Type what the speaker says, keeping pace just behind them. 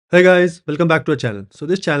Hey guys, welcome back to our channel. So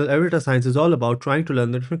this channel, Every Data Science, is all about trying to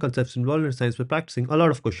learn the different concepts involved in science by practicing a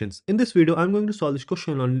lot of questions. In this video, I'm going to solve this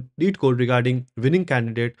question on Leetcode regarding winning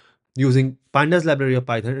candidate using Pandas library of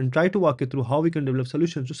Python and try to walk you through how we can develop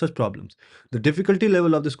solutions to such problems. The difficulty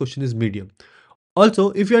level of this question is medium.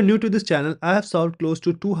 Also, if you are new to this channel, I have solved close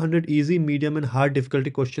to 200 easy, medium, and hard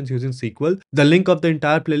difficulty questions using SQL. The link of the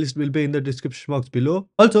entire playlist will be in the description box below.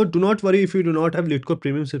 Also, do not worry if you do not have Leetcode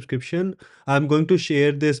Premium subscription. I'm going to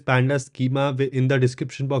share this Pandas schema in the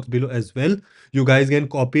description box below as well. You guys can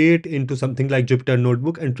copy it into something like Jupyter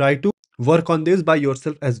Notebook and try to work on this by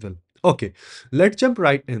yourself as well. Okay, let's jump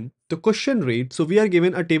right in. The question reads, so we are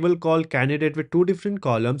given a table called candidate with two different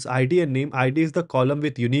columns, ID and name. ID is the column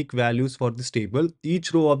with unique values for this table.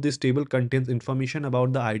 Each row of this table contains information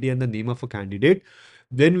about the ID and the name of a candidate.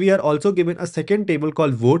 Then we are also given a second table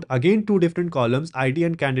called vote, again two different columns, ID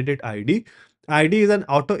and candidate ID. ID is an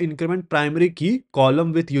auto increment primary key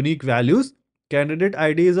column with unique values. Candidate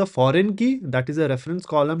ID is a foreign key, that is a reference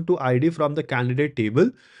column to ID from the candidate table.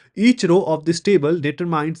 Each row of this table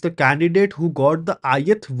determines the candidate who got the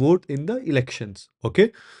ith vote in the elections.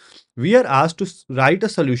 Okay. We are asked to write a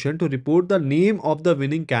solution to report the name of the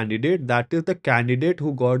winning candidate, that is the candidate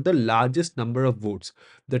who got the largest number of votes.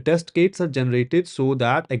 The test cases are generated so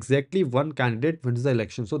that exactly one candidate wins the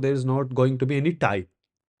election. So there is not going to be any tie.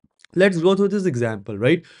 Let's go through this example,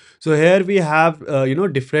 right? So here we have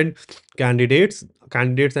different candidates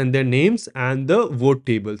and their names and the vote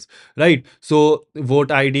tables, right? So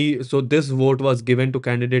vote ID, so this vote was given to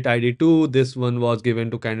candidate ID 2, this one was given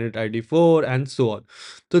to candidate ID 4, and so on.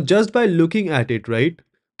 So just by looking at it, right,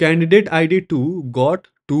 candidate ID 2 got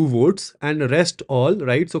 2 votes and rest all,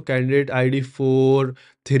 right? So candidate ID 4,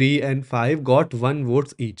 3 and 5 got 1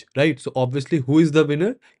 votes each, right? So obviously who is the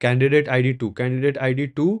winner? Candidate ID 2. Candidate ID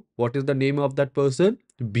 2, what is the name of that person?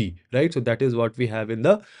 B, right? So that is what we have in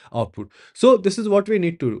the output. So this is what we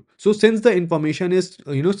need to do. So since the information is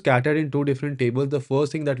scattered in two different tables, the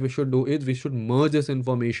first thing that we should do is we should merge this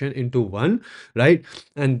information into one, right?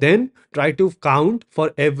 And then try to count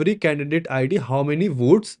for every candidate ID how many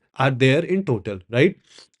votes are there in total, right?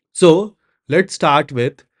 So let's start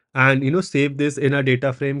with, and save this in a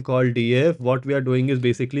data frame called df. What we are doing is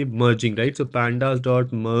basically merging, right? So pandas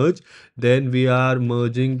dot merge, then we are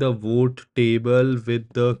merging the vote table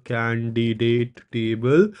with the candidate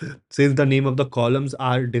table, since the name of the columns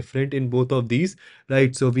are different in both of these,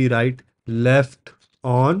 right? So we write left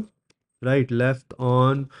on, right, left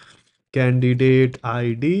on candidate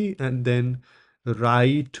id, and then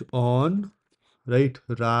right on, right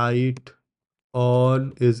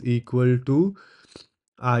on is equal to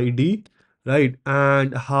id, right?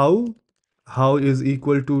 And how is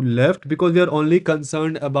equal to left, because we are only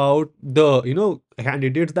concerned about the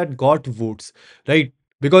candidates that got votes, right?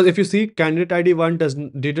 Because if you see candidate id 1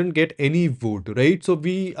 didn't get any vote, right? So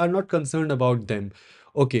we are not concerned about them.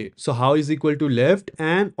 Okay, so how is equal to left?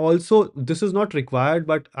 And also this is not required,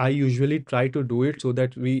 but I usually try to do it so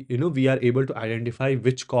that we are able to identify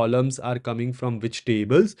which columns are coming from which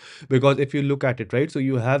tables. Because if you look at it, right, so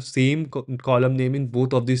you have same column name in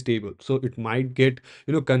both of these tables, so it might get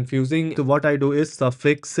confusing. So what I do is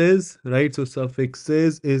suffixes, right? So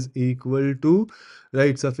suffixes is equal to,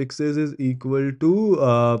 right, suffixes is equal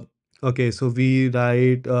to okay, so we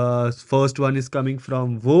write first one is coming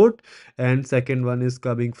from vote and second one is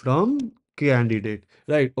coming from candidate,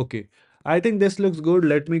 right? Okay, I think this looks good.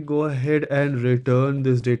 Let me go ahead and return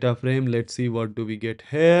this data frame. Let's see what do we get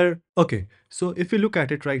here. Okay, so if you look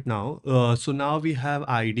at it right now, so now we have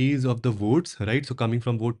IDs of the votes, right? So coming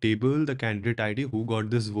from vote table, the candidate ID who got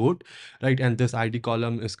this vote, right? And this ID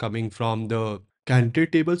column is coming from the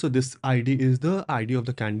candidate table. So this ID is the ID of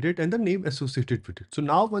the candidate and the name associated with it. So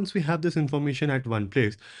now once we have this information at one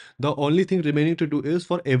place, the only thing remaining to do is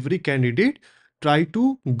for every candidate, try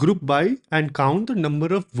to group by and count the number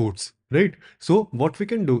of votes, right? So what we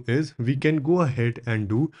can do is we can go ahead and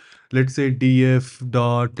do, let's say df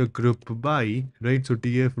dot group by, right? So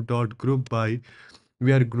df dot group by,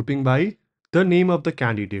 we are grouping by the name of the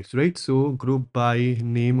candidates, right? So group by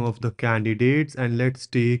name of the candidates, and let's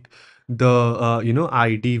take the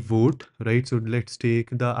id vote, right? So let's take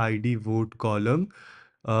the id vote column,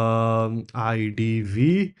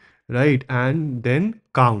 idv, right? And then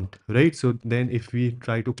count, right? So then if we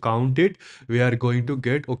try to count it, we are going to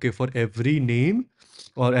get, okay, for every name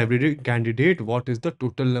or every candidate, what is the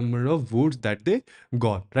total number of votes that they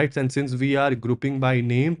got, right? And since we are grouping by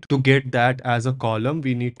name, to get that as a column,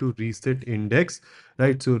 we need to reset index,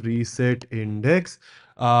 right? So reset index,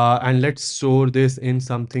 and let's store this in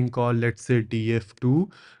something called, let's say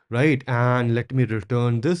df2, right? And let me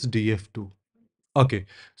return this df2. Okay,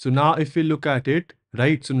 so now if we look at it,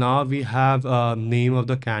 right? So now we have name of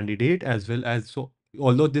the candidate as well as, so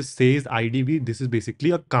although this says IDV, this is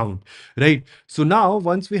basically a count, right? So now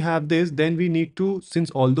once we have this, then we need to, since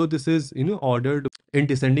although this is, ordered in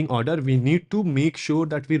descending order, we need to make sure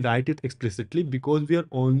that we write it explicitly, because we are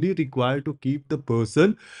only required to keep the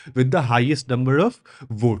person with the highest number of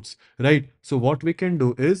votes, right? So what we can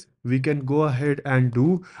do is we can go ahead and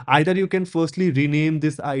do, either you can firstly rename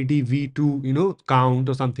this IDV to, count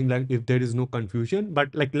or something, like if there is no confusion,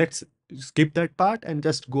 but like let's skip that part and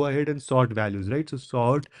just go ahead and sort values, right? So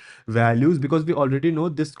sort values, because we already know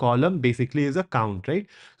this column basically is a count, right?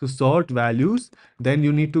 So sort values, then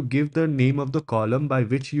you need to give the name of the column by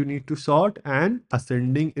which you need to sort, and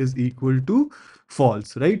ascending is equal to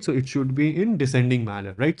false, right? So it should be in descending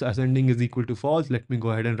manner, right? So ascending is equal to false. Let me go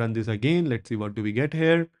ahead and run this again. Let's see what do we get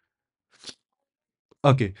here.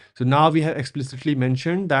 Okay, so now we have explicitly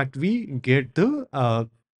mentioned that we get the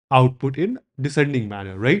output in descending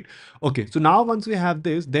manner, right? Okay, so now once we have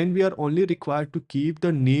this, then we are only required to keep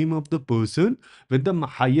the name of the person with the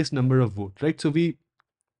highest number of votes, right? So we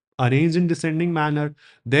arranged in descending manner,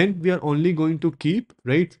 then we are only going to keep,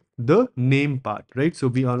 right, the name part, right? So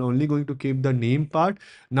we are only going to keep the name part.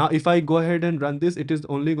 Now if I go ahead and run this, it is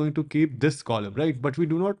only going to keep this column, right? But we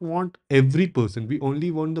do not want every person, we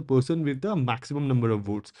only want the person with the maximum number of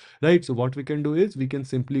votes, right? So what we can do is we can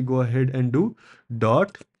simply go ahead and do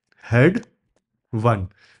dot head 1,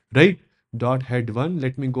 right? Dot head 1.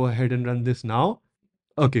 Let me go ahead and run this now.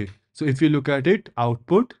 Okay, so if you look at it,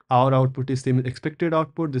 output, our output is same as expected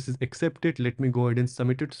output. This is accepted. Let me go ahead and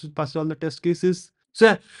submit it to pass all the test cases. So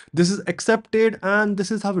yeah, this is accepted, and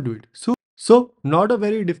this is how we do it. So not a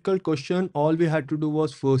very difficult question. All we had to do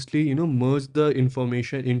was firstly, merge the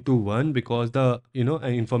information into one, because the,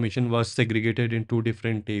 information was segregated in two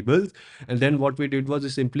different tables. And then what we did was we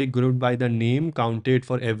simply grouped by the name, counted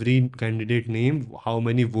for every candidate name, how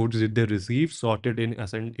many votes did they receive, sorted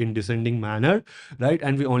in descending manner, right?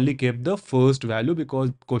 And we only kept the first value, because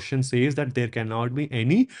question says that there cannot be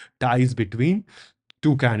any ties between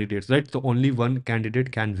two candidates, right? So only one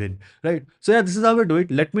candidate can win, right? So yeah, this is how we do it.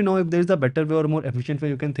 Let me know if there is a better way or more efficient way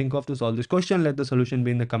you can think of to solve this question. Let the solution be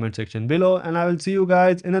in the comment section below, and I will see you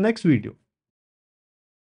guys in the next video.